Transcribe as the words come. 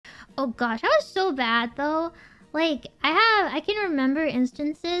Oh gosh, I was so bad though. Like, I can remember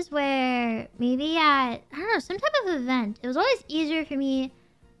instances where maybe at, I don't know, some type of event, it was always easier for me.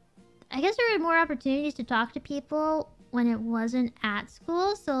 I guess there were more opportunities to talk to people when it wasn't at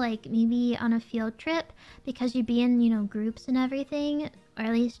school. So like maybe on a field trip, because you'd be in, you know, groups and everything. Or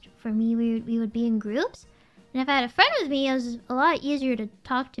at least for me, we would be in groups. And if I had a friend with me, it was a lot easier to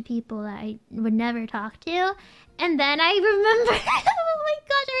talk to people that I would never talk to. And then I remember, oh my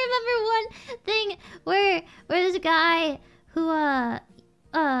gosh, I remember one thing where this guy who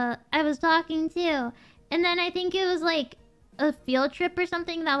I was talking to, and then I think it was like a field trip or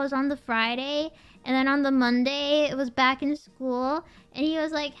something that was on the Friday, and then on the Monday it was back in school, and he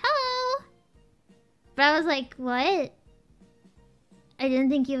was like, "Hello," but I was like, "What?" I didn't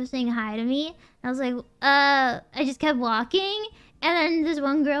think he was saying hi to me. I was like, I just kept walking, and then this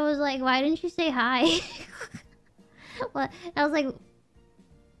one girl was like, "Why didn't you say hi?" What? I was like,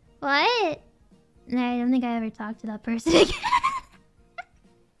 "What?" And I don't think I ever talked to that person again.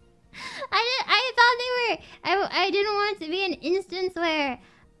 I thought they were... I didn't want it to be an instance where,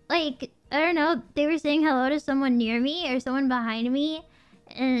 like, I don't know, they were saying hello to someone near me or someone behind me.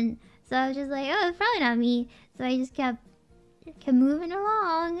 And so I was just like, oh, it's probably not me. So I just kept moving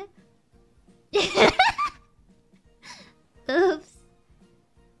along. Oops.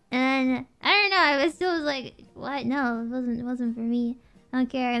 And I don't know, I was still like, what? No, it wasn't for me. I don't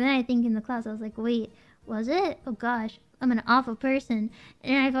care. And then I think in the class, I was like, wait, was it? Oh gosh, I'm an awful person.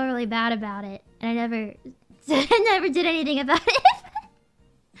 And I felt really bad about it. And I never did anything about it.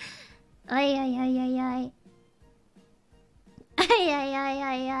 Ay, ay, ay, ay, ay. Ay, ay, ay,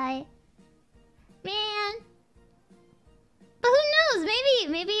 ay, ay. Man. But who knows?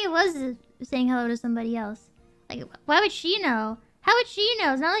 Maybe it was saying hello to somebody else. Like, why would she know? How would she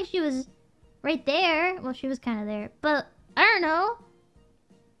know? It's not like she was right there. Well, she was kind of there. But, I don't know.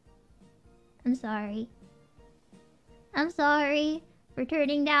 I'm sorry. I'm sorry for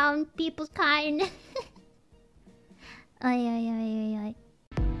turning down people's kindness. Ay, ay, ay, ay, ay.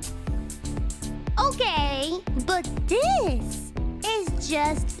 Okay, but this is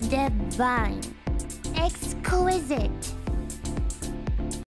just divine. Exquisite.